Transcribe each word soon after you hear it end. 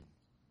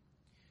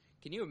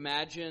Can you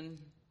imagine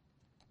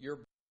your...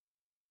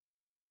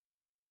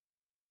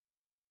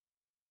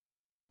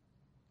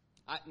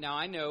 Now,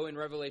 I know in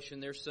Revelation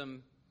there's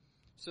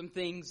some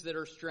things that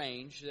are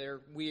strange.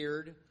 They're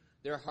weird.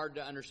 They're hard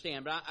to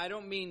understand. But I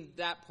don't mean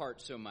that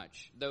part so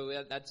much,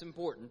 though that's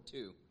important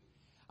too.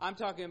 I'm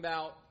talking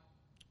about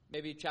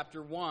maybe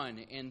chapter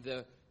 1 and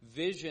the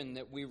vision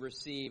that we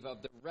receive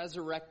of the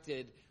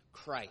resurrected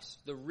Christ,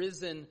 the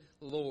risen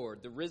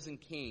Lord, the risen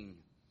King.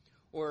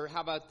 Or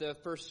how about the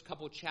first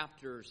couple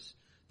chapters,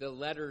 the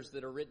letters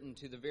that are written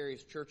to the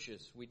various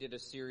churches? We did a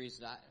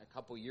series a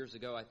couple years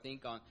ago, I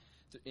think,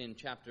 in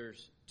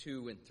chapters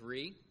 2 and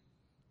 3.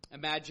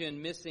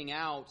 Imagine missing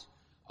out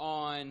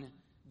on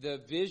the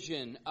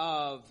vision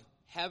of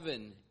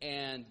heaven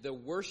and the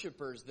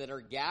worshipers that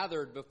are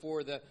gathered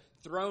before the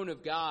throne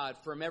of God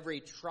from every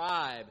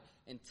tribe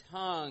and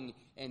tongue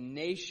and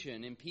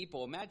nation and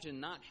people. Imagine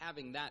not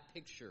having that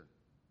picture.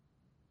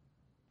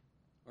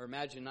 Or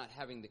imagine not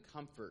having the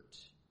comfort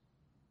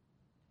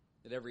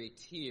that every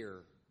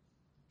tear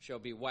shall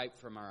be wiped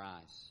from our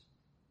eyes.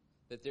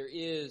 That there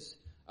is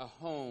a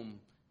home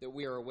that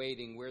we are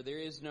awaiting where there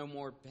is no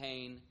more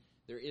pain,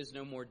 there is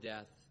no more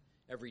death.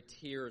 Every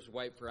tear is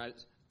wiped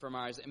from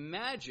our eyes.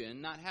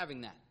 Imagine not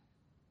having that.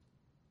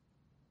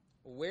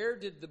 Where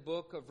did the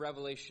book of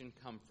Revelation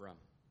come from?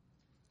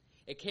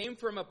 It came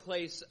from a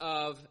place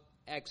of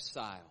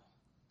exile.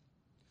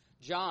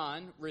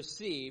 John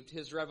received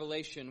his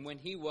revelation when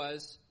he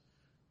was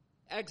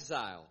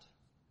exiled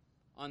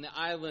on the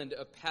island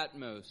of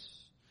Patmos.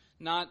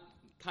 Not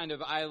kind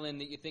of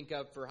island that you think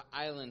of for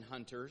island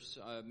hunters,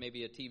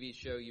 maybe a TV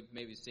show you've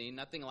maybe seen,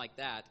 nothing like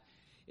that.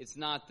 It's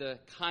not the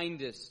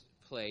kindest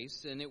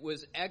place, and it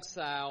was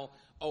exile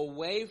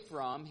away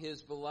from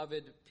his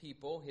beloved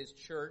people, his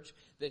church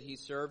that he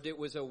served. It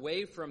was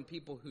away from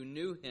people who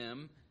knew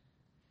him.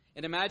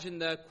 And imagine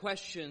the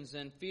questions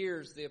and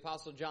fears the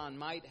Apostle John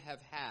might have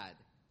had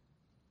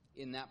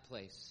in that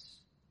place.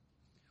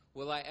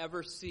 Will I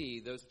ever see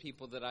those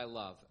people that I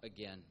love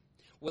again?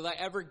 Will I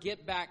ever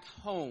get back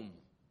home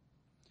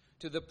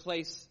to the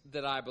place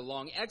that I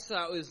belong?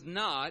 Exile is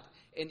not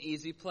an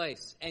easy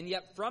place. And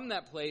yet from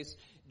that place,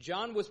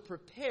 John was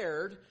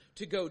prepared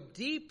to go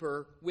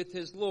deeper with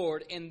his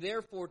Lord and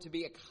therefore to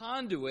be a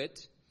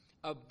conduit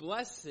of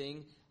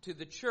blessing to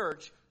the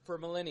church for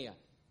millennia.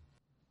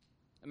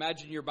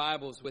 Imagine your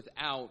Bibles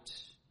without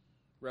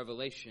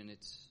Revelation.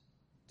 It's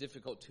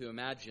difficult to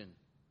imagine.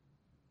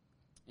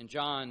 And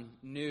John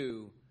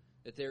knew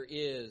that there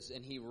is,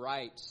 and he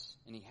writes,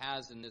 and he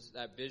has in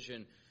that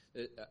vision,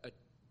 a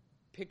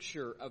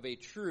picture of a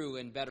true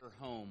and better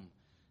home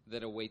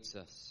that awaits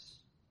us.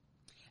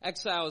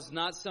 Exile is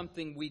not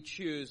something we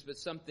choose, but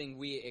something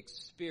we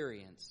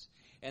experience.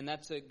 And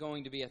that's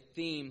going to be a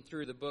theme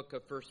through the book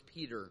of 1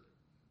 Peter.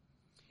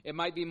 It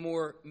might be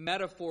more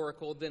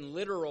metaphorical than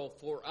literal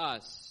for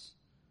us.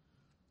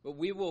 But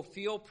we will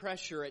feel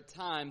pressure at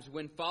times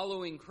when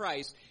following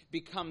Christ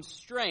becomes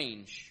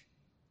strange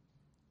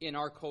in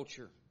our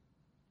culture.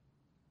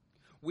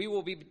 We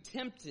will be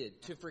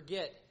tempted to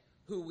forget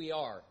who we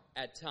are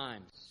at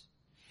times.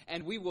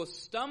 And we will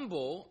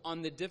stumble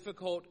on the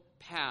difficult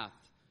path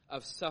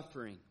of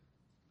suffering.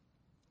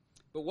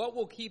 But what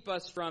will keep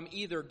us from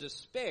either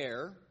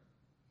despair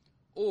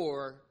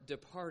or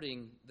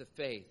departing the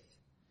faith?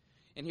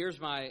 And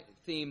here's my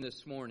theme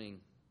this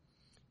morning.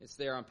 It's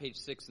there on page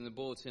 6 in the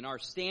bulletin. Our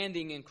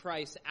standing in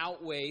Christ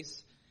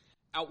outweighs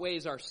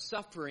our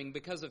suffering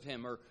because of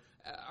Him, or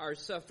our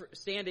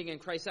standing in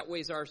Christ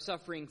outweighs our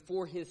suffering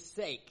for His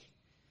sake.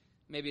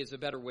 Maybe is a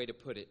better way to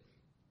put it.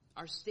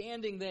 Our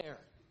standing there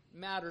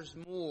matters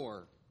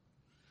more.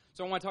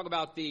 So I want to talk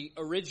about the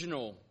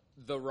original,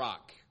 the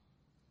rock,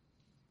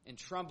 and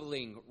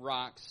trembling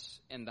rocks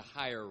and the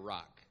higher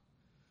rock.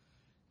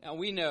 Now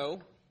we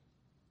know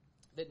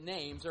that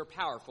names are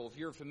powerful. If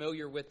you're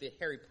familiar with the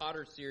Harry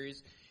Potter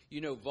series,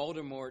 you know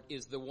Voldemort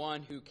is the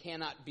one who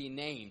cannot be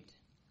named.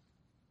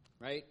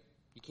 Right?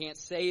 You can't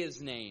say his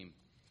name.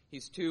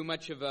 He's too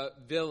much of a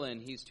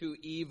villain. He's too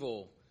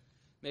evil.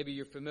 Maybe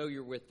you're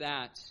familiar with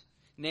that.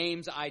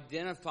 Names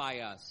identify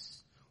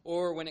us.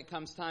 Or when it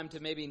comes time to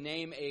maybe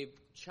name a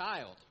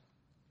child,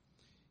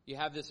 you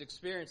have this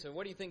experience of,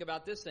 what do you think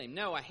about this name?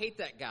 No, I hate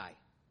that guy.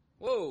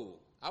 Whoa,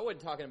 I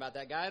wasn't talking about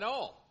that guy at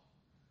all.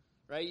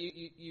 Right?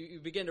 You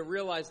begin to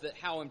realize that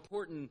how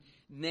important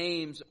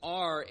names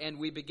are, and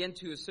we begin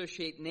to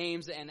associate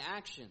names and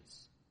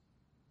actions.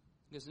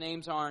 Because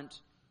names aren't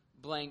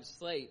blank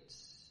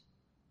slates.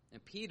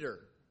 And Peter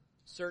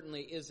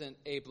certainly isn't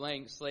a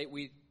blank slate.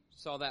 We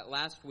saw that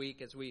last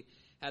week as we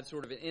had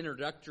sort of an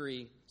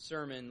introductory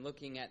sermon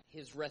looking at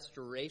his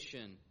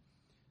restoration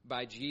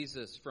by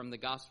Jesus from the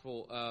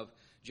Gospel of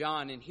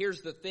John. And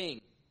here's the thing.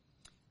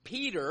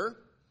 Peter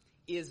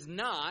is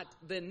not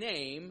the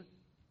name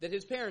that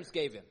his parents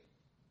gave him.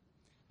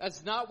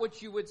 That's not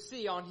what you would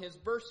see on his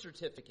birth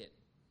certificate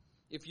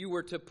if you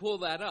were to pull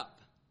that up.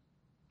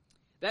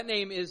 That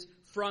name is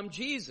from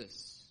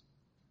Jesus.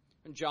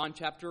 In John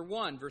chapter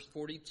 1, verse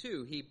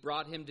 42, he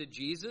brought him to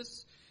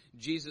Jesus.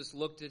 Jesus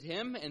looked at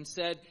him and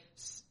said,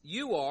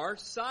 "You are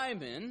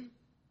Simon,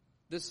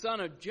 the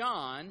son of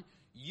John,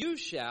 you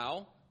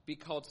shall be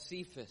called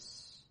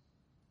Cephas,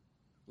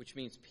 which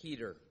means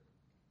Peter.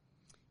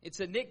 It's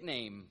a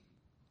nickname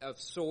of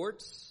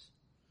sorts,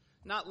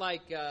 not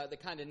like the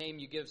kind of name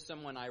you give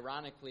someone,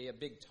 ironically, a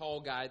big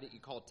tall guy that you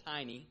call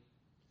Tiny,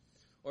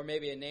 or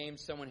maybe a name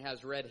someone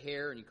has red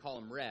hair and you call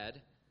him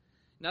Red.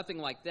 Nothing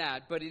like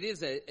that, but it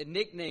is a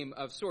nickname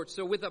of sorts.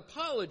 So with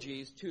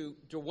apologies to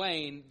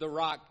Dwayne "The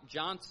Rock"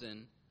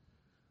 Johnson,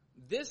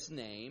 this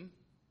name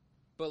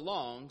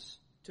belongs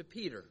to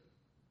Peter.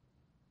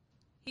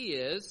 He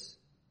is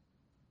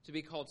to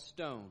be called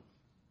Stone,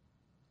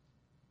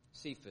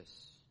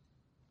 Cephas,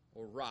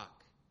 or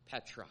Rock,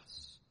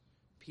 Petros,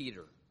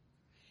 Peter.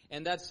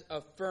 And that's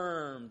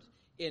affirmed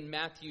in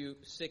Matthew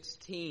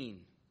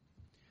 16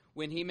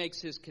 when he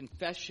makes his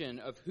confession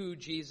of who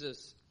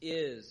Jesus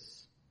is.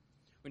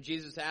 When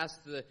Jesus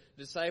asked the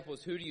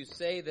disciples, "Who do you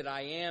say that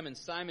I am?" And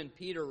Simon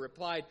Peter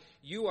replied,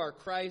 "You are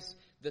Christ,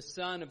 the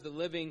Son of the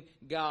living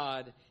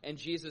God." And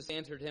Jesus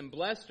answered him,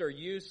 "Blessed are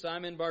you,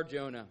 Simon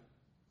Bar-Jonah.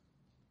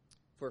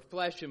 For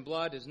flesh and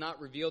blood has not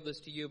revealed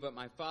this to you, but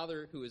my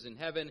Father who is in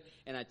heaven.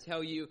 And I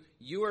tell you,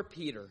 you are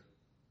Peter.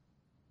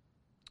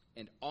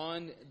 And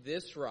on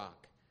this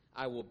rock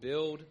I will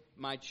build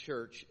my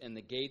church, and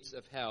the gates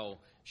of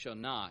hell shall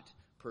not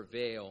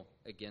prevail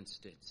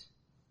against it."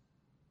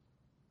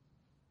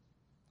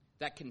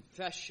 That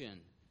confession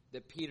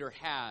that Peter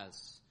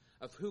has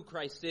of who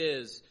Christ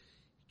is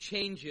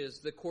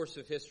changes the course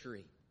of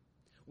history.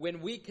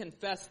 When we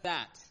confess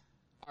that,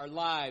 our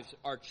lives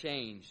are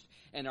changed,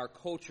 and our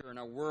culture and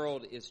our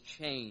world is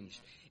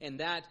changed. And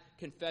that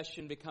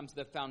confession becomes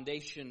the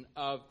foundation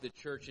of the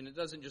church. And it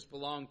doesn't just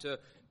belong to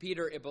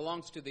Peter, it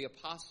belongs to the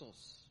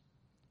apostles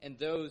and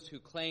those who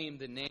claim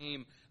the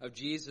name of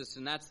Jesus.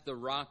 And that's the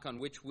rock on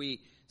which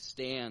we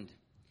stand,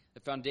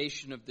 the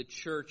foundation of the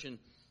church. And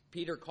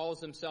Peter calls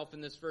himself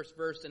in this first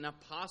verse an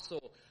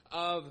apostle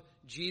of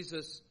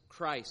Jesus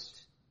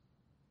Christ.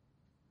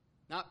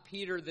 Not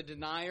Peter the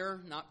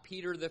denier, not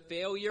Peter the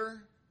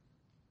failure.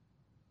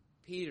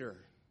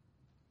 Peter,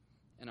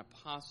 an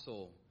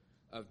apostle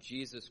of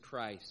Jesus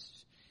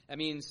Christ. That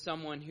means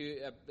someone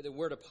who, the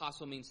word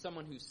apostle means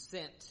someone who's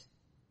sent,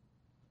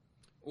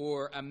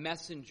 or a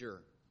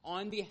messenger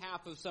on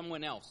behalf of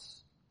someone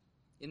else.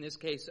 In this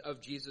case,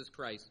 of Jesus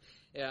Christ.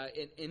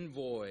 An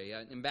envoy,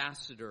 an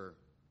ambassador.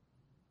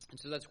 And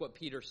so that's what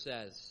Peter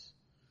says.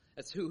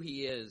 That's who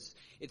he is.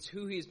 It's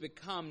who he's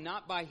become,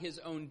 not by his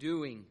own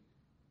doing,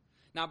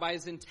 not by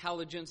his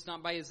intelligence,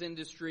 not by his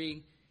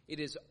industry. It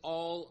is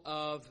all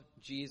of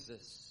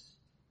Jesus.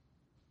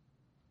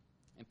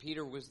 And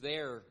Peter was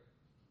there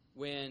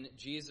when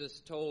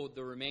Jesus told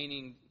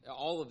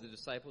all of the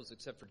disciples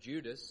except for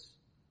Judas,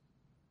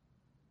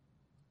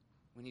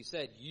 when he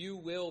said, "You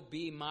will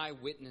be my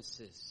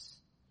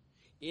witnesses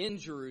in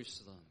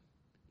Jerusalem,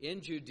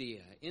 in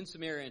Judea, in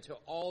Samaria, and to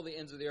all the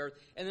ends of the earth."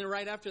 And then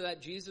right after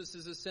that, Jesus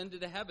is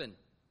ascended to heaven.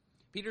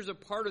 Peter's a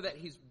part of that.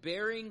 He's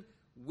bearing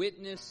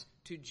witness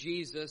to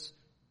Jesus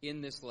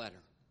in this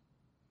letter.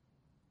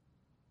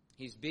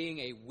 He's being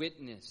a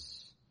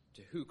witness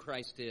to who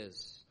Christ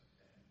is.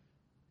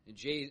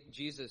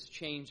 Jesus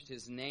changed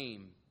his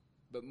name,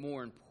 but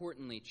more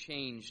importantly,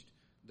 changed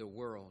the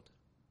world.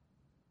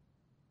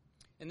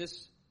 And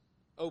this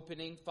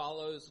opening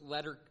follows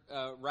letter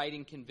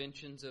writing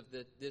conventions of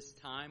this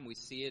time. We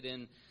see it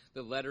in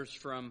the letters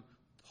from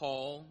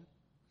Paul,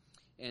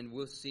 and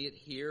we'll see it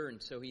here.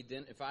 And so he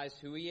identifies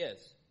who he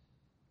is.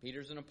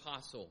 Peter's an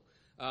apostle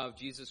of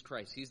Jesus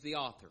Christ. He's the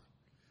author.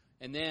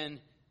 And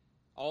then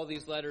all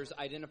these letters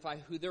identify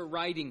who they're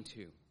writing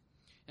to.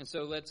 And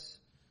so let's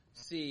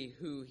see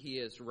who he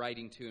is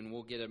writing to, and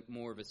we'll get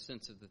more of a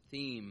sense of the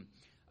theme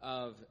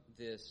of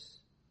this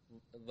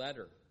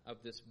letter,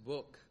 of this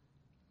book.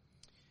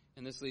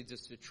 And this leads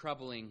us to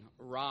troubling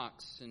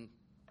rocks. And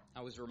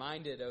I was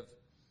reminded of,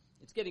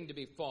 it's getting to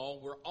be fall.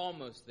 We're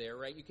almost there,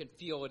 right? You can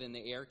feel it in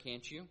the air,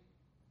 can't you?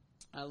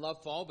 I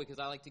love fall because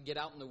I like to get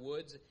out in the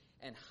woods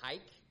and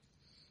hike.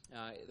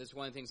 That's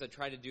one of the things I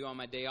try to do on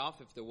my day off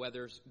if the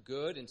weather's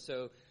good. And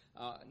so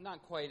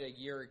not quite a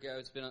year ago,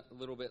 it's been a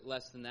little bit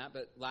less than that,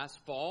 but last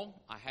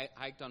fall I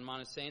hiked on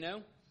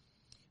Montesano.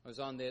 I was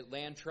on the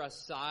Land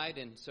Trust side,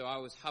 and so I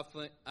was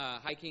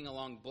hiking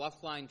along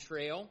Bluffline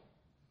Trail.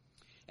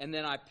 And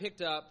then I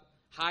picked up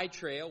High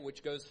Trail,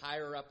 which goes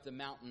higher up the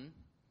mountain.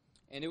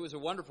 And it was a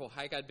wonderful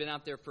hike. I'd been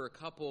out there for a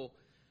couple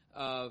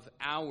of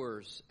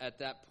hours at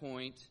that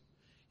point.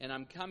 And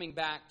I'm coming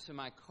back to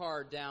my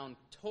car down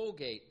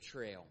Tollgate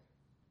Trail.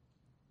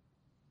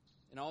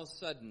 And all of a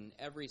sudden,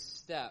 every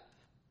step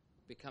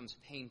becomes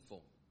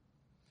painful.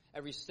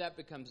 Every step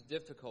becomes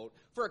difficult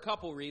for a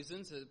couple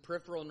reasons. The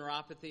peripheral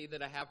neuropathy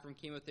that I have from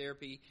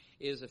chemotherapy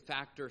is a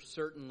factor,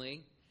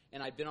 certainly.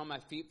 And I'd been on my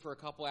feet for a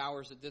couple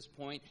hours at this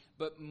point.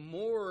 But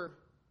more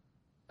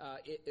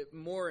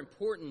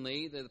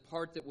importantly, the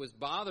part that was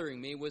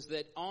bothering me was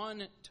that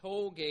on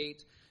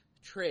Tollgate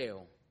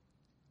Trail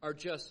are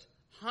just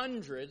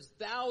hundreds,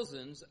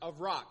 thousands of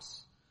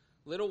rocks.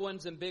 Little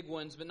ones and big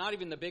ones, but not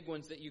even the big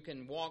ones that you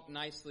can walk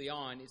nicely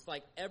on. It's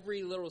like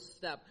every little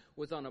step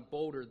was on a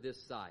boulder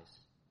this size.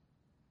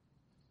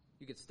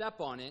 You could step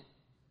on it,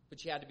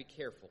 but you had to be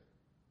careful.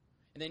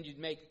 And then you'd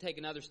take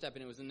another step,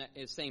 and it was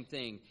the same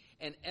thing.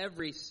 And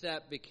every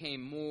step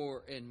became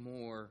more and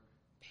more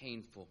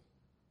painful.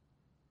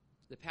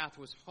 The path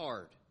was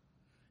hard,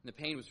 and the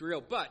pain was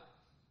real. But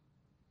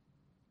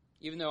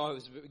even though I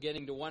was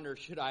beginning to wonder,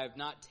 should I have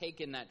not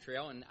taken that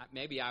trail, and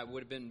maybe I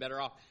would have been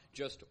better off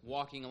just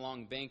walking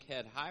along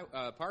Bankhead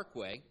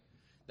Parkway.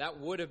 That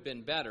would have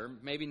been better.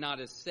 Maybe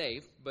not as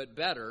safe, but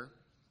better.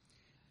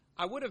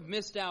 I would have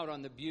missed out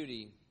on the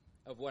beauty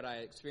of what I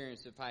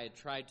experienced if I had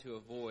tried to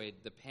avoid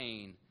the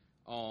pain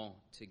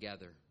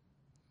altogether.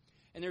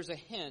 And there's a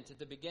hint at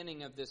the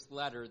beginning of this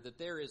letter that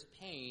there is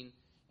pain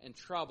and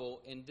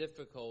trouble and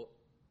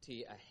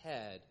difficulty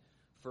ahead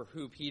for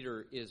who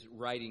Peter is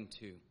writing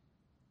to.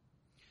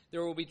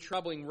 There will be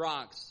troubling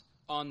rocks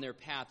on their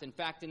path. In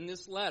fact, in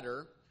this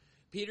letter,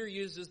 Peter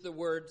uses the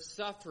word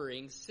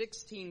suffering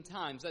 16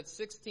 times. That's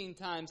 16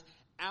 times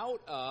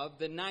out of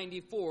the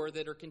 94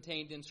 that are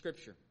contained in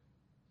Scripture.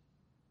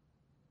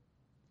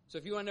 So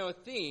if you want to know a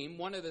theme,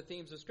 one of the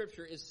themes of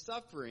Scripture is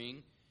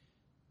suffering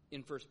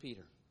in 1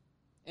 Peter.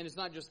 And it's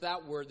not just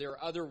that word. There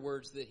are other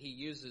words that he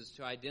uses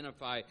to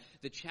identify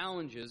the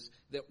challenges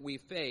that we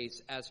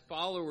face as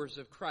followers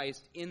of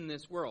Christ in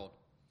this world.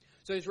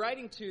 So he's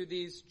writing to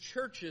these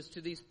churches,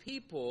 to these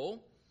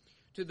people,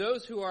 to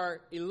those who are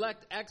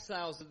elect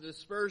exiles of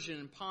dispersion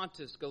in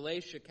Pontus,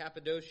 Galatia,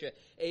 Cappadocia,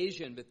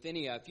 Asia, and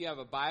Bithynia. If you have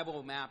a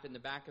Bible map in the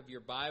back of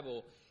your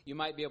Bible, you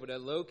might be able to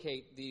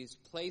locate these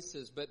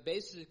places. But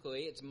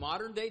basically, it's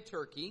modern-day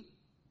Turkey,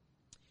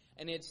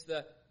 and it's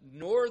the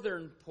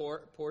northern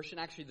portion,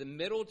 actually the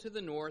middle to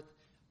the north,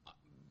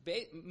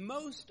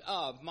 most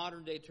of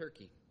modern-day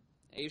Turkey.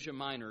 Asia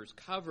Minor is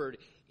covered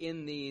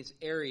in these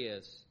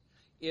areas.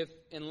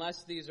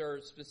 Unless these are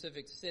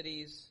specific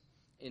cities,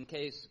 in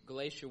case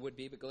Galatia would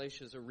be, but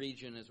Galatia is a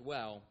region as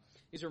well.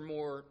 These are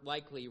more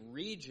likely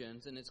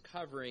regions, and it's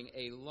covering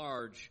a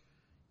large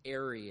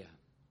area,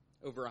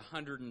 over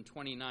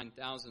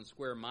 129,000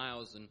 square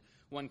miles. And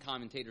one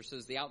commentator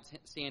says the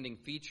outstanding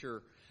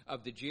feature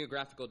of the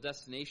geographical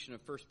destination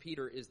of 1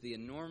 Peter is the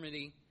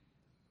enormous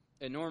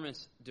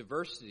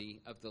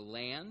diversity of the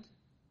land,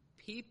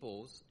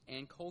 peoples,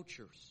 and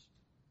cultures.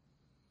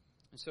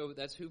 And so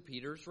that's who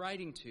Peter's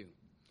writing to.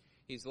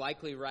 He's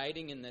likely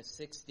writing in the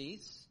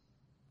 60s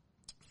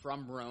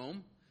from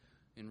Rome.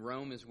 And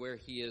Rome is where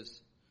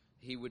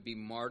he would be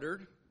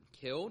martyred,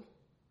 killed.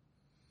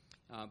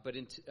 But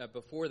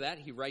before that,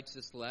 he writes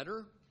this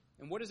letter.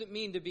 And what does it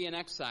mean to be an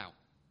exile?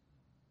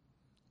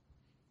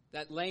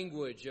 That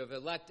language of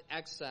elect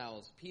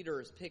exiles,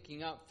 Peter is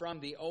picking up from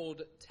the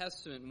Old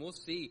Testament. And we'll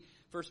see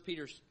 1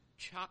 Peter's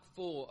chock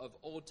full of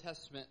Old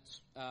Testament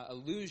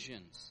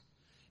allusions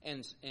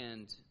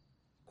and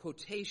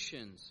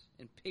quotations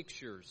and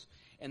pictures.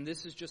 And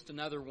this is just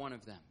another one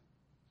of them.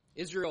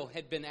 Israel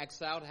had been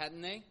exiled,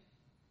 hadn't they?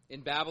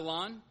 In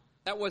Babylon.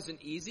 That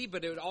wasn't easy,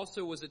 but it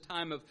also was a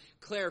time of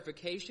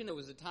clarification. It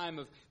was a time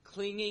of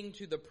clinging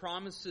to the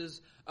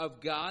promises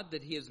of God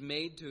that he has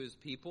made to his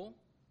people.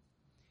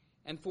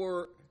 And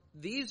for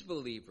these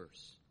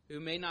believers, who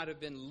may not have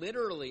been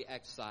literally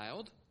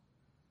exiled,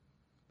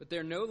 but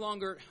they're no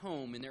longer at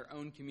home in their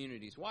own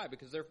communities. Why?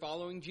 Because they're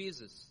following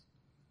Jesus.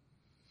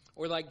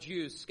 Or like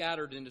Jews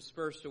scattered and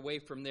dispersed away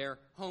from their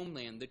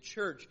homeland. The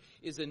church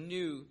is a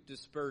new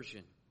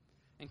dispersion.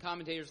 And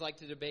commentators like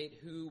to debate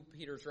who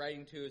Peter's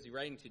writing to. Is he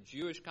writing to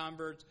Jewish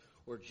converts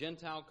or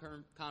Gentile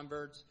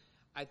converts?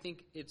 I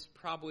think it's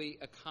probably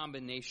a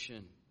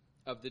combination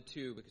of the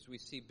two, because we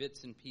see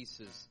bits and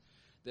pieces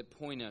that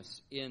point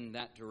us in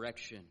that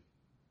direction.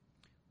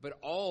 But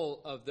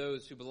all of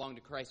those who belong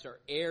to Christ are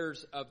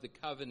heirs of the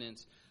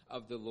covenants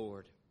of the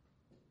Lord.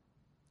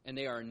 And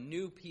they are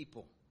new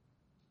people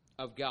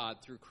of God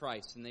through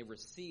Christ, and they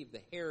receive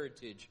the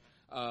heritage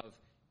of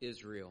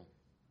Israel.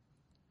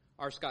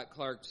 R. Scott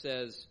Clark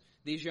says,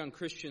 these young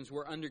Christians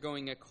were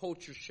undergoing a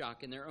culture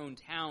shock in their own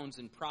towns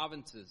and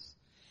provinces.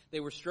 They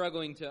were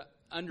struggling to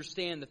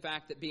understand the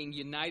fact that being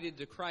united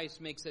to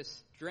Christ makes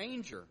us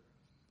stranger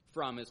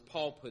from, as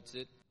Paul puts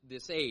it,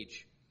 this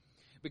age.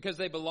 Because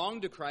they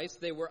belonged to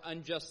Christ, they were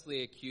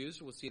unjustly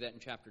accused. We'll see that in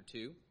chapter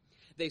 2.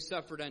 They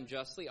suffered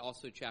unjustly,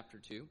 also chapter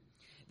 2.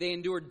 They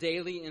endured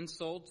daily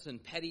insults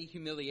and petty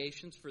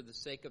humiliations for the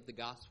sake of the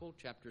gospel,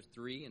 chapters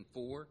 3 and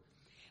 4.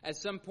 At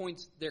some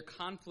points, their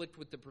conflict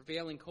with the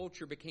prevailing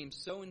culture became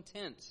so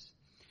intense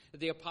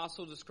that the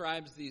apostle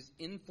describes these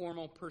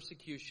informal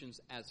persecutions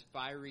as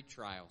fiery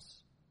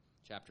trials,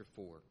 chapter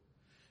 4.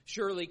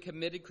 Surely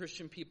committed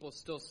Christian people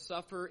still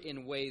suffer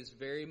in ways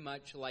very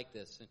much like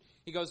this. And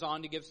he goes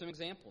on to give some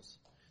examples.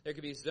 There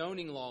could be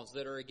zoning laws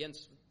that are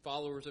against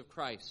followers of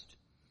Christ,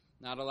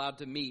 not allowed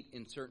to meet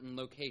in certain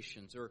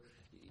locations, or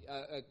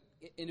an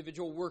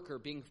individual worker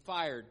being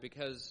fired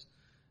because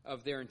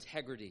of their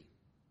integrity,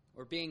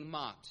 or being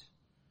mocked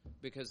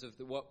because of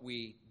what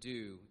we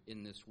do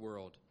in this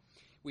world.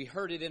 We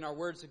heard it in our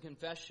words of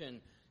confession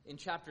in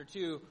chapter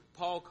 2.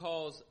 Paul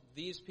calls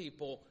these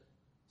people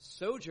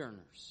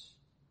sojourners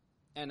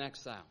and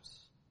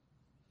exiles.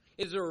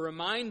 It is a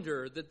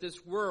reminder that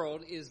this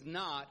world is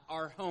not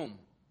our home.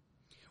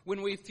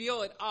 when we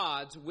feel at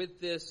odds with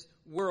this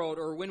world,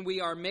 or when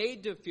we are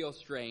made to feel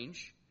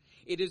strange,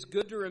 it is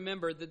good to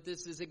remember that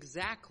this is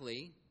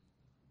exactly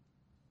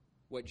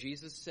what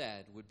Jesus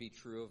said would be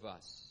true of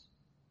us.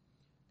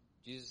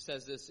 Jesus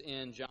says this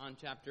in John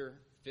chapter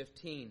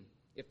 15.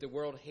 If the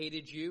world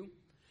hated you,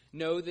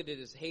 know that it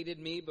has hated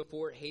me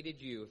before it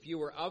hated you. If you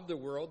were of the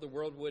world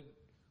would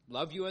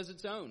love you as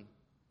its own.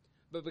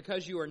 But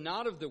because you are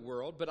not of the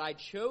world, but I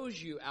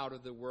chose you out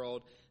of the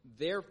world,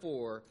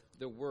 therefore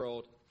the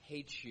world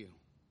hates you.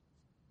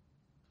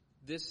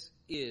 This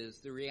is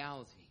the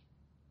reality.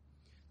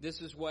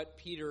 This is what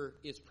Peter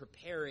is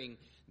preparing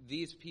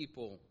these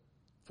people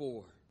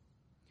for.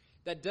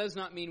 That does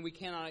not mean we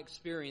cannot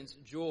experience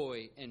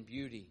joy and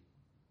beauty.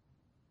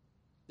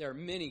 There are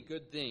many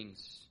good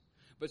things,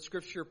 but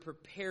Scripture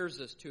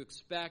prepares us to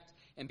expect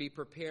and be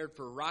prepared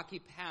for rocky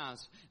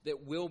paths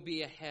that will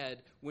be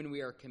ahead when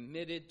we are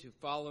committed to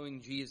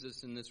following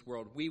Jesus in this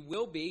world. We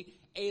will be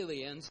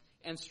aliens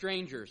and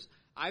strangers.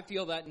 I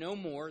feel that no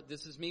more,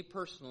 this is me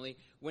personally,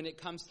 when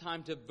it comes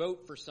time to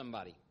vote for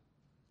somebody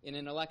in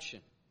an election.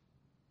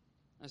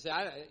 I say,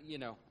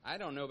 I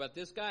don't know about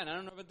this guy and I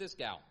don't know about this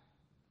gal.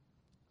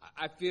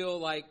 I feel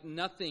like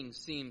nothing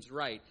seems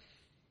right.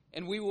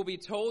 And we will be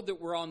told that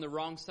we're on the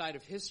wrong side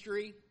of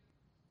history.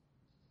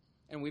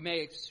 And we may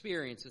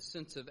experience a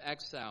sense of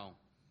exile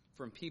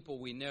from people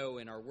we know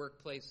in our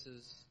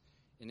workplaces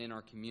and in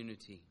our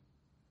community.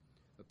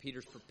 But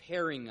Peter's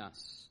preparing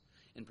us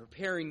and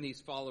preparing these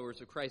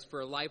followers of Christ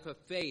for a life of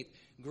faith,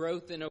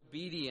 growth in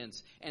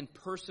obedience, and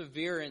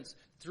perseverance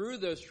through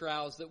those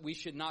trials that we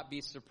should not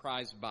be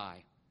surprised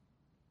by.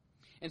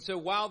 And so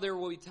while there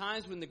will be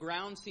times when the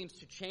ground seems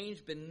to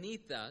change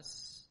beneath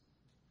us,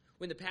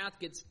 when the path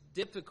gets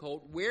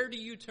difficult, where do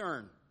you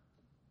turn?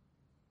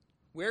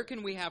 Where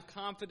can we have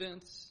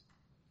confidence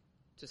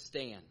to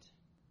stand?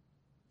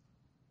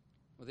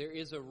 Well, there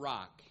is a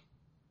rock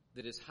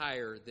that is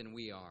higher than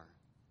we are.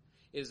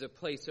 It is a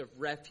place of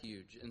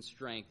refuge and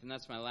strength. And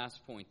that's my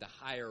last point, the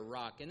higher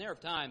rock. And there are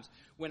times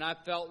when I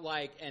felt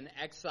like an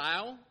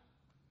exile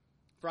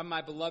from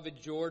my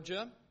beloved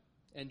Georgia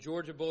and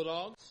Georgia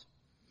Bulldogs.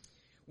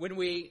 When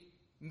we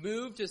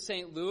moved to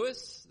St.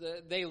 Louis,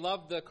 they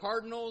loved the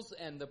Cardinals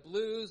and the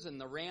Blues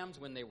and the Rams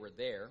when they were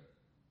there.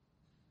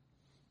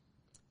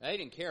 They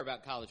didn't care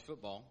about college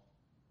football,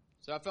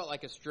 so I felt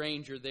like a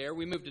stranger there.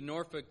 We moved to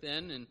Norfolk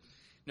then, and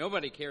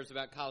nobody cares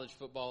about college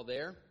football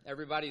there.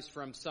 Everybody's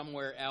from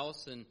somewhere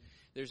else, and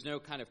there's no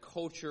kind of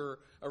culture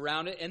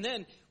around it. And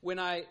then when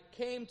I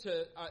came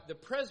to the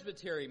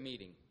presbytery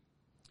meeting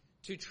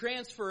to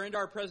transfer into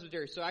our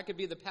presbytery so I could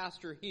be the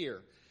pastor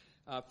here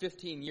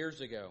 15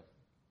 years ago,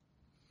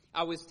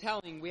 I was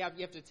telling, you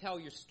have to tell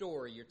your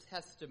story, your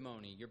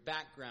testimony, your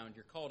background,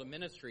 your call to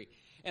ministry.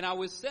 And I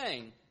was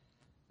saying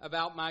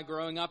about my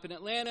growing up in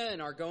Atlanta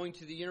and our going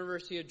to the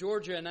University of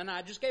Georgia, and then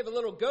I just gave a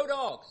little "Go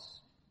Dogs."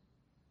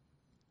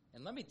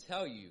 And let me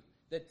tell you,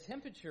 the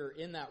temperature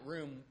in that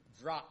room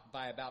dropped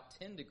by about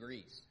 10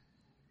 degrees.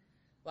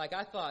 Like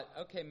I thought,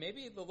 okay,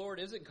 maybe the Lord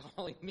isn't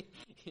calling me.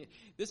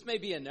 This may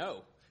be a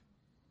no.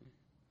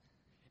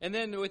 And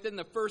then within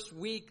the first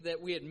week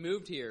that we had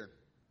moved here,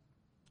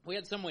 we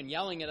had someone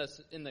yelling at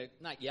us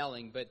not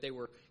yelling, but they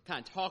were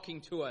kind of talking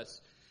to us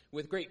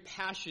with great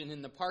passion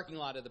in the parking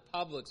lot of the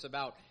Publix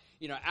about,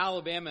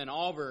 Alabama and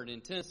Auburn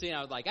and Tennessee. And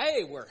I was like,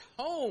 hey, we're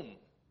home.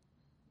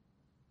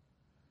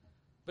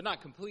 But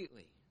not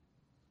completely.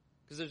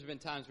 Because there's been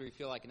times where you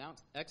feel like an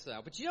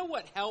exile. But you know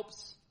what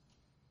helps?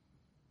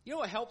 You know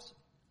what helps?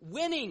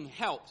 Winning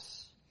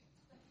helps.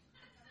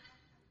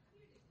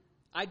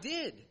 I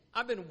did.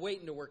 I've been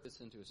waiting to work this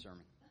into a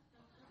sermon.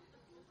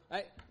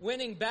 Right?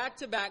 Winning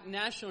back-to-back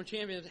national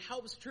champions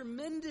helps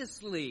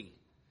tremendously.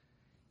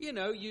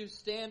 You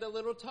stand a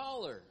little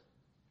taller.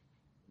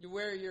 You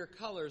wear your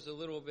colors a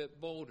little bit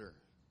bolder.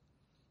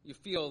 You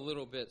feel a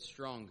little bit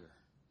stronger.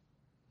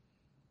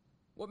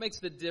 What makes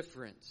the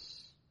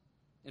difference?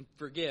 And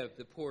forgive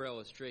the poor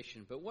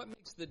illustration, but what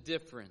makes the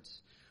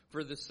difference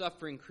for the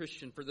suffering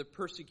Christian, for the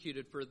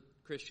persecuted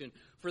Christian,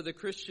 for the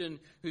Christian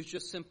who's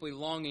just simply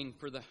longing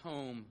for the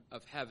home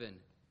of heaven?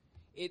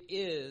 It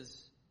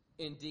is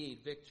indeed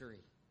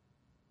victory.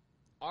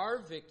 Our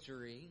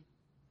victory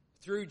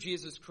through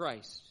Jesus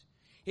Christ.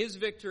 His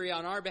victory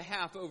on our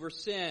behalf over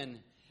sin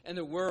and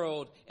the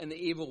world and the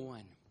evil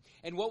one.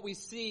 And what we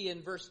see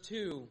in verse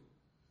 2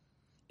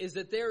 is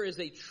that there is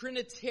a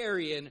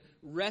Trinitarian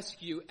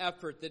rescue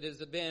effort that has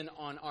been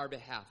on our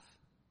behalf.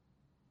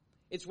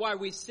 It's why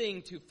we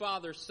sing to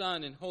Father,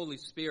 Son, and Holy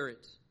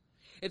Spirit.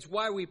 It's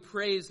why we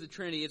praise the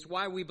Trinity. It's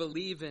why we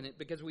believe in it,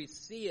 because we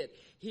see it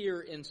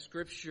here in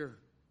Scripture.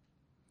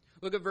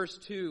 Look at verse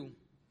 2.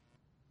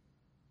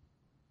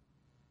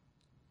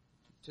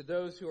 To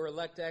those who are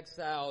elect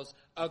exiles,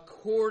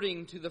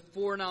 according to the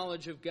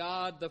foreknowledge of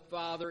God the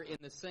Father in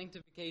the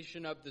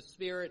sanctification of the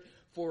Spirit,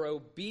 for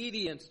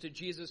obedience to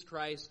Jesus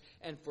Christ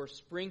and for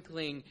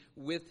sprinkling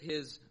with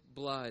His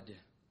blood.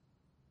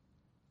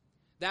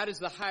 That is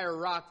the higher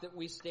rock that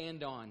we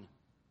stand on.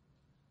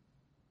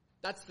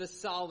 That's the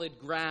solid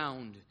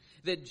ground.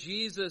 that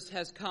Jesus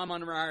has come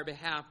on our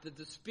behalf, that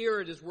the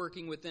Spirit is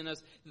working within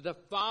us, that the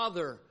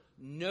Father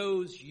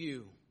knows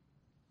you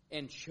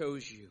and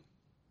chose you.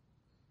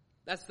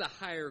 That's the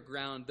higher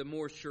ground, the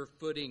more sure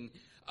footing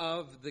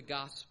of the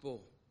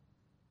gospel.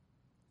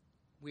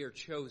 We are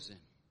chosen.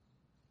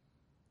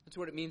 That's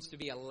what it means to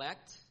be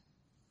elect.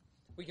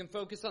 We can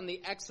focus on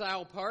the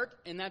exile part,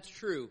 and that's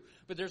true.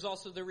 But there's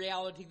also the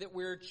reality that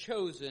we're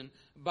chosen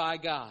by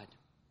God.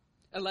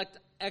 Elect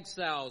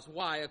exiles.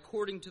 Why?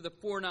 According to the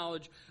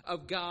foreknowledge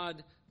of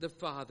God the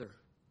Father.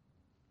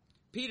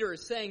 Peter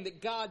is saying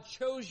that God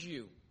chose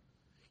you.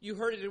 You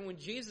heard it when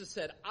Jesus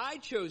said, I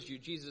chose you,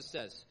 Jesus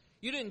says.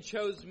 You didn't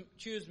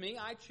choose me,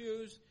 I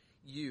choose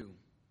you.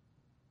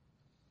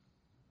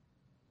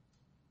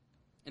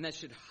 And that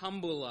should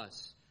humble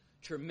us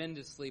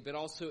tremendously, but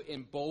also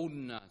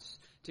embolden us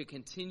to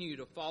continue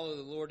to follow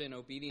the Lord in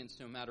obedience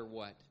no matter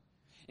what.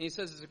 And he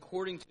says it's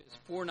according to his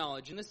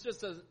foreknowledge. And this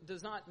just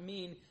does not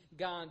mean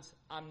God's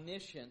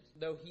omniscient,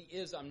 though he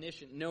is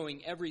omniscient,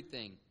 knowing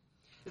everything.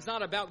 It's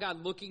not about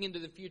God looking into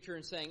the future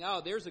and saying,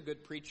 oh, there's a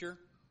good preacher.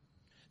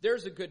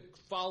 There's a good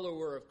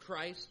follower of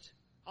Christ.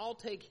 I'll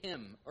take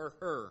him or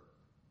her.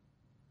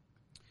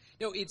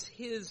 No, it's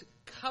his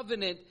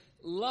covenant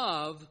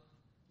love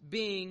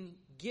being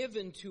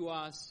given to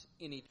us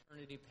in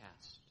eternity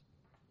past.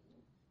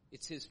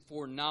 It's his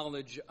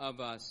foreknowledge of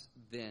us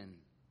then.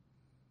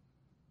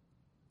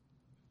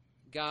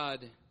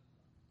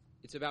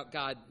 It's about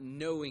God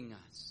knowing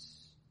us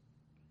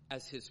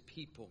as his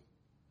people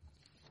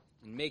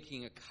and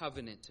making a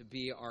covenant to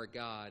be our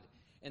God.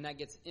 And that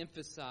gets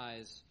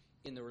emphasized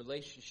in the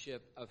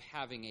relationship of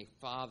having a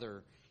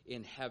Father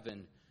in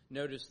heaven.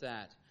 Notice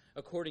that.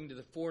 According to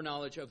the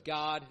foreknowledge of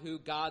God, who?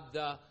 God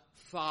the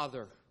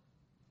Father.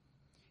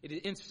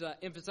 It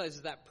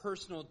emphasizes that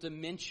personal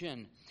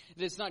dimension.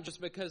 That it's not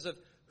just because of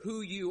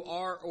who you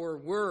are or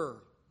were.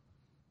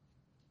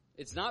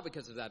 It's not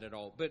because of that at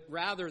all. But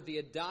rather the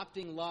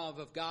adopting love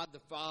of God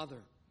the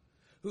Father,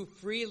 who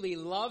freely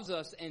loves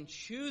us and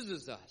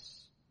chooses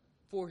us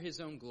for his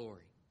own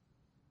glory.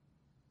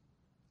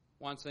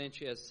 Juan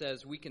Sanchez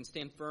says, we can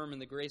stand firm in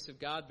the grace of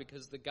God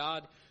because the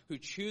God who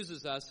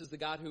chooses us is the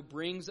God who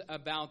brings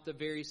about the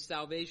very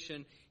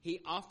salvation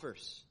he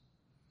offers.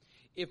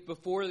 If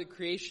before the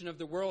creation of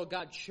the world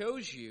God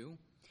chose you,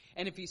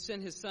 and if he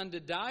sent his Son to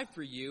die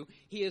for you,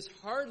 he is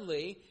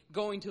hardly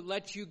going to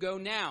let you go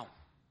now.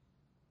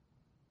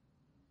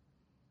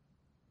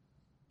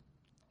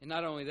 And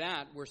not only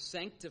that, we're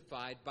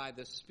sanctified by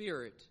the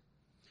Spirit.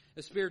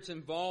 The Spirit's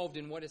involved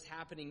in what is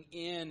happening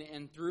in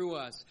and through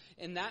us.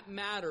 And that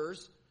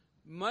matters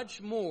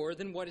much more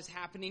than what is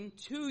happening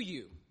to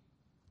you.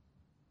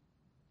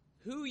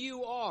 Who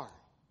you are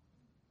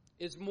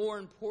is more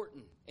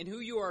important. And who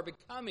you are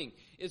becoming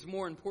is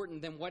more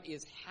important than what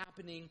is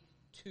happening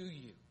to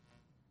you.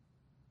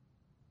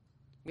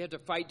 We have to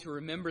fight to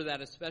remember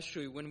that,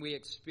 especially when we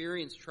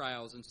experience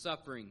trials and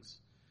sufferings.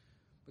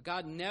 But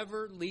God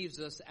never leaves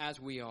us as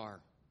we are.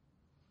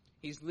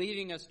 He's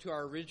leading us to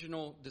our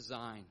original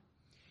design.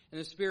 And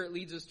the Spirit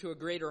leads us to a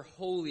greater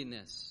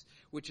holiness,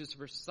 which is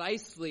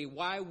precisely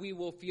why we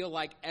will feel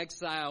like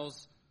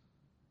exiles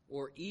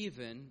or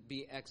even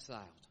be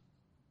exiled.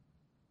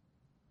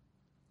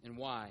 And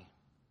why?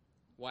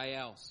 Why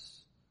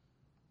else?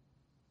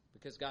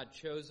 Because God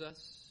chose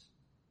us,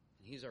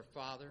 and he's our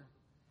Father,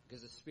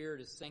 because the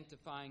Spirit is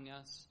sanctifying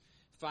us.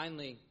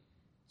 Finally,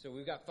 so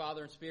we've got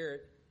Father and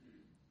Spirit.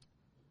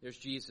 There's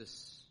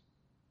Jesus.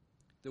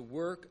 The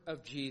work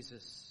of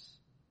Jesus.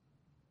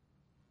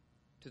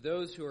 To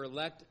those who are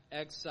elect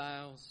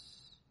exiles,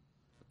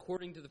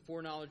 according to the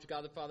foreknowledge of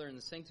God the Father and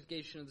the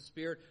sanctification of the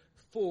Spirit,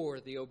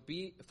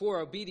 for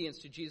obedience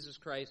to Jesus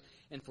Christ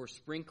and for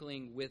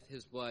sprinkling with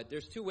his blood.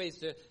 There's two ways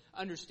to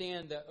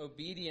understand the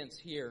obedience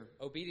here.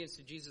 Obedience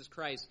to Jesus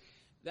Christ.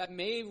 That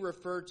may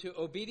refer to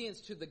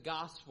obedience to the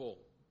gospel.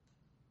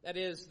 That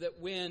is,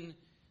 that when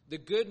the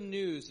good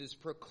news is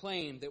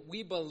proclaimed, that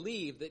we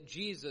believe that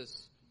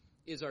Jesus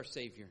is our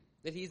Savior,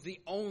 that he's the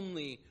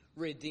only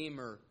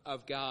Redeemer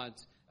of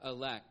God's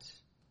elect.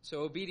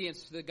 So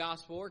obedience to the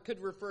gospel, or it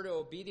could refer to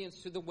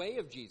obedience to the way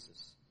of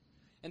Jesus.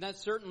 And that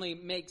certainly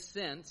makes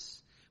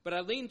sense, but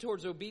I lean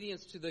towards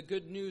obedience to the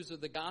good news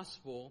of the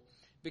gospel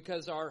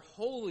because our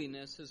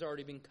holiness has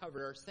already been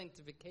covered. Our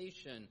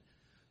sanctification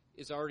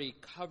is already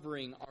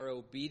covering our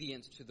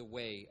obedience to the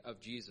way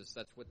of Jesus.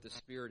 That's what the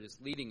Spirit is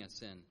leading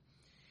us in.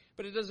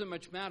 But it doesn't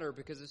much matter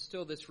because it's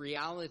still this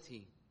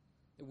reality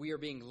that we are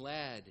being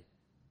led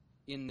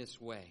in this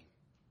way.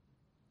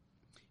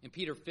 And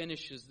Peter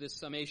finishes this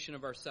summation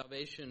of our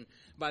salvation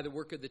by the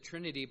work of the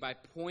Trinity by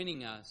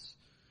pointing us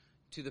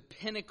to the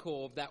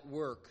pinnacle of that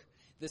work,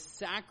 the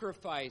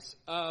sacrifice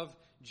of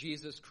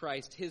Jesus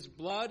Christ. His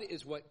blood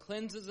is what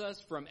cleanses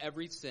us from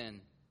every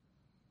sin.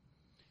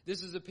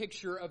 This is a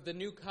picture of the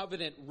new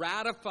covenant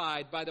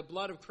ratified by the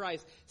blood of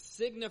Christ,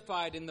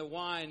 signified in the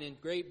wine and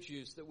grape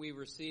juice that we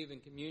receive in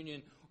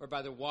communion or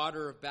by the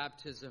water of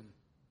baptism.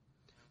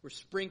 We're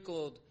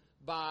sprinkled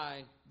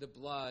by the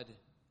blood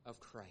of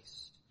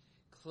Christ,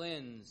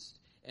 cleansed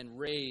and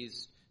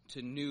raised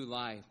to new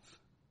life.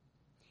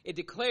 It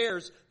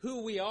declares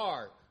who we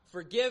are,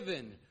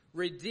 forgiven,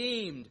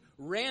 redeemed,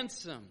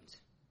 ransomed.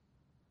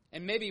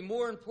 And maybe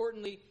more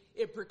importantly,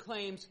 it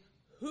proclaims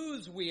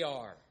whose we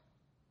are.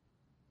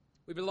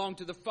 We belong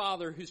to the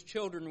Father whose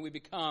children we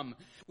become.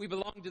 We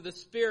belong to the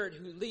Spirit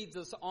who leads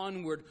us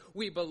onward.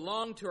 We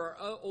belong to our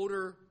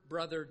older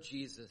brother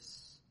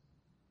Jesus,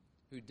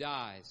 who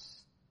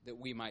dies that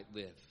we might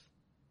live.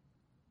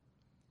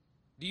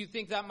 Do you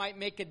think that might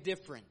make a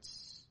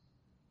difference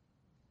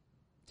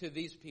to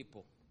these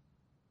people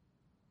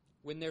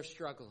when they're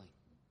struggling,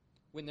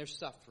 when they're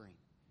suffering,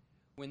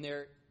 when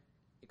they're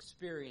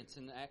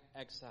experiencing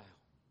exile?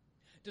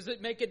 Does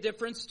it make a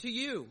difference to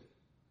you?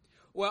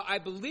 Well, I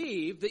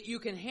believe that you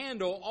can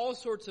handle all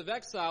sorts of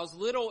exiles,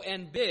 little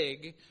and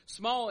big,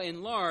 small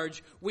and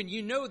large, when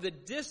you know the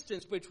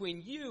distance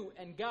between you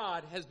and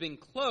God has been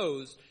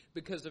closed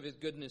because of His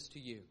goodness to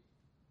you.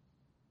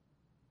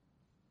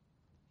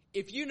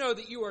 If you know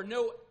that you are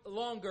no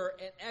longer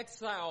an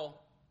exile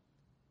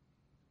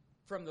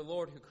from the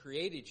Lord who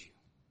created you,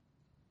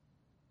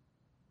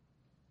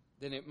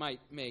 then it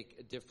might make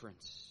a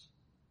difference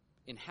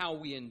in how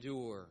we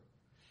endure.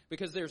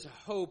 Because there's a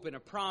hope and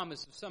a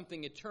promise of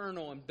something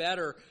eternal and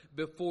better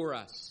before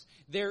us.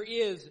 There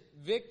is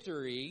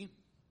victory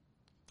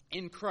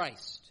in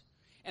Christ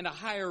and a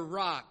higher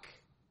rock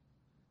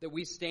that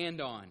we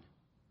stand on.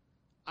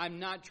 I'm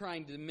not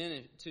trying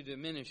to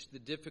diminish the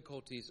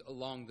difficulties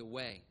along the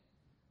way.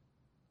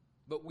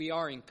 But we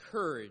are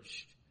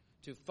encouraged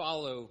to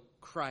follow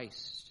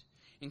Christ,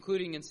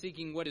 including in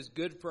seeking what is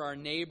good for our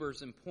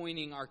neighbors and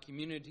pointing our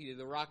community to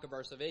the rock of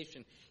our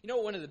salvation. You know,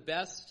 one of the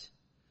best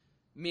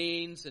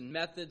means and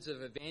methods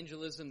of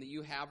evangelism that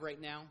you have right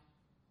now?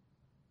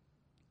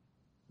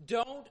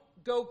 Don't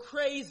go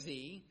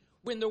crazy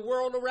when the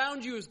world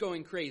around you is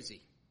going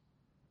crazy.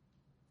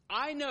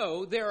 I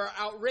know there are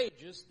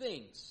outrageous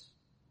things.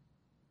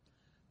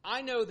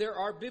 I know there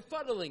are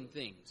befuddling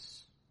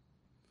things.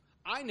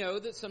 I know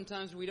that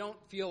sometimes we don't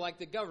feel like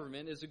the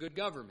government is a good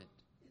government,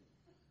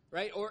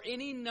 right? Or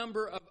any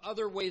number of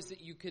other ways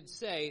that you could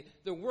say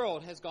the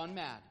world has gone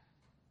mad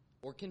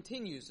or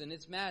continues in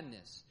its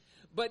madness.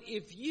 But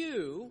if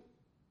you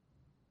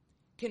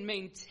can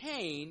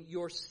maintain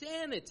your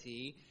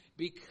sanity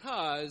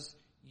because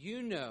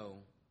you know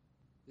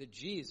that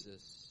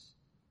Jesus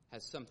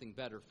has something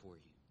better for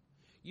you.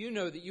 You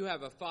know that you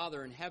have a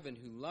Father in heaven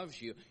who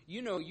loves you.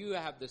 You know you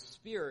have the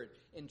Spirit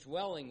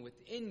indwelling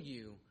within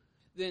you.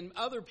 Then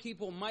other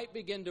people might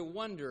begin to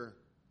wonder,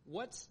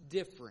 what's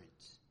different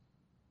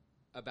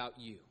about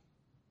you?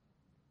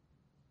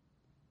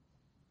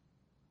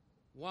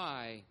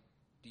 Why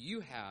do you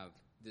have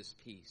this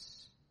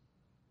peace?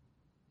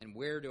 And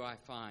where do I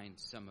find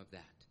some of that?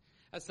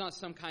 That's not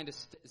some kind of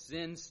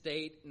Zen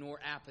state nor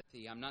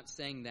apathy. I'm not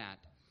saying that.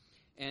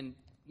 And,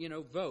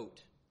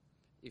 vote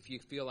if you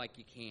feel like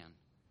you can.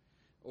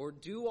 Or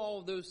do all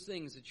of those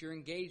things that you're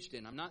engaged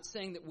in. I'm not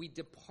saying that we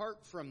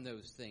depart from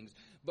those things,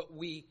 but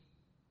we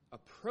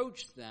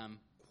approach them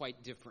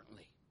quite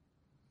differently.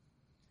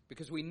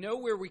 Because we know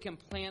where we can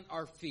plant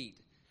our feet.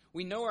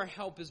 We know our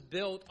help is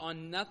built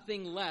on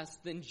nothing less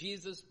than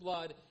Jesus'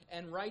 blood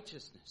and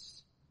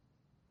righteousness.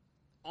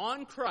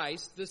 On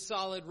Christ, the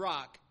solid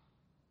rock,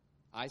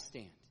 I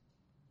stand.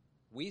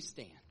 We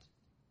stand.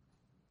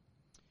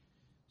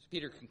 So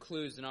Peter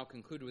concludes, and I'll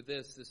conclude with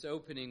this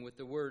opening with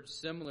the words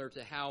similar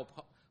to how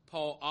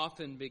Paul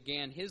often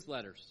began his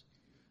letters.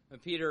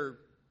 Peter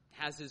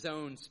has his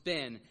own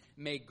spin.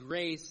 May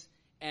grace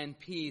and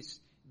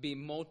peace be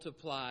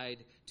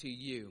multiplied to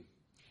you.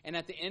 And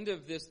at the end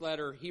of this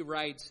letter, he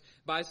writes,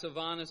 by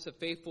Silvanus, a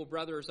faithful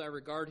brother as I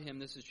regard him,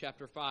 this is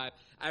chapter 5,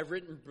 I've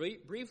written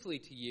briefly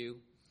to you,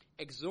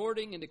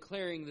 exhorting and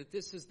declaring that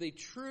this is the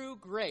true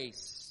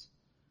grace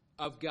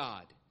of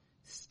God.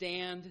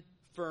 Stand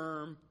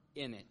firm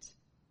in it.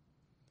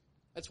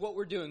 That's what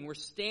we're doing. We're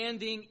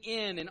standing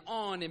in and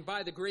on and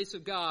by the grace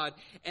of God,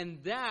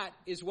 and that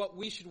is what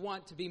we should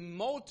want to be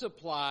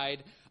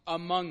multiplied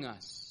among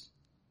us.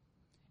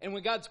 And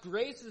when God's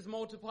grace is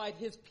multiplied,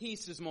 His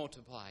peace is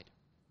multiplied.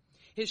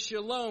 His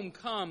shalom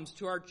comes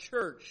to our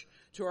church,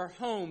 to our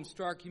homes,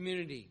 to our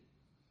community.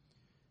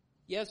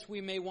 Yes,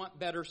 we may want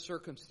better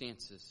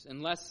circumstances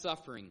and less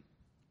suffering.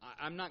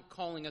 I'm not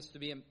calling us to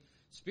be a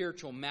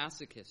spiritual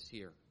masochist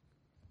here.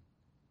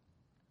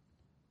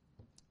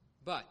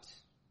 But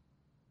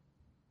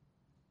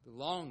the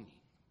longing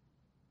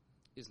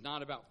is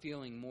not about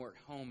feeling more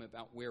at home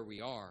about where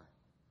we are,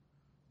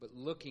 but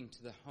looking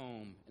to the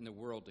home and the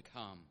world to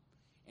come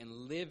and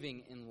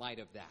living in light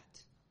of that.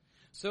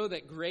 So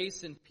that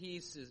grace and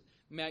peace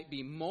might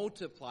be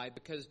multiplied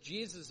because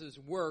Jesus'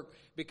 work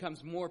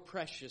becomes more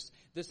precious.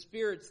 The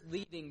Spirit's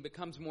leading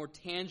becomes more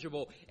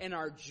tangible. And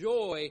our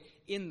joy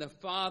in the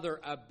Father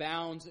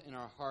abounds in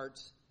our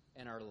hearts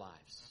and our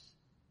lives.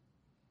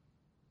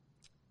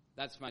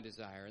 That's my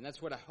desire. And that's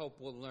what I hope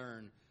we'll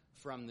learn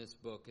from this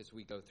book as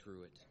we go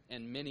through it.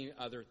 And many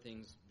other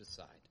things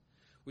beside.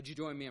 Would you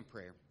join me in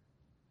prayer?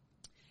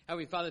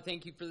 Heavenly Father,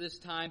 thank you for this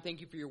time. Thank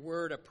you for your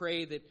word. I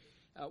pray that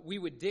we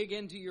would dig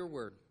into your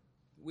word.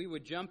 We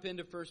would jump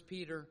into 1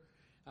 Peter.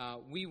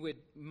 we would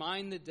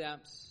mine the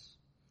depths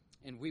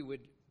and we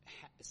would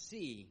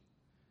see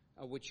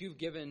what you've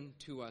given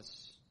to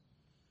us,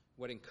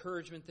 what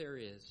encouragement there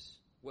is,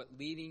 what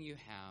leading you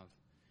have,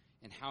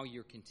 and how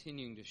you're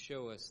continuing to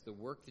show us the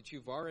work that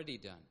you've already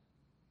done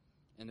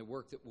and the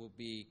work that will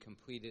be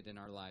completed in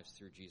our lives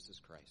through Jesus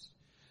Christ.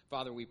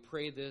 Father, we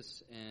pray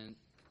this in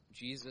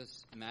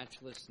Jesus'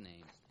 matchless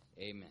name.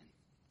 Amen.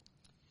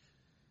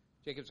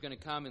 Jacob's going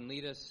to come and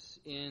lead us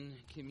in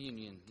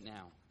communion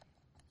now.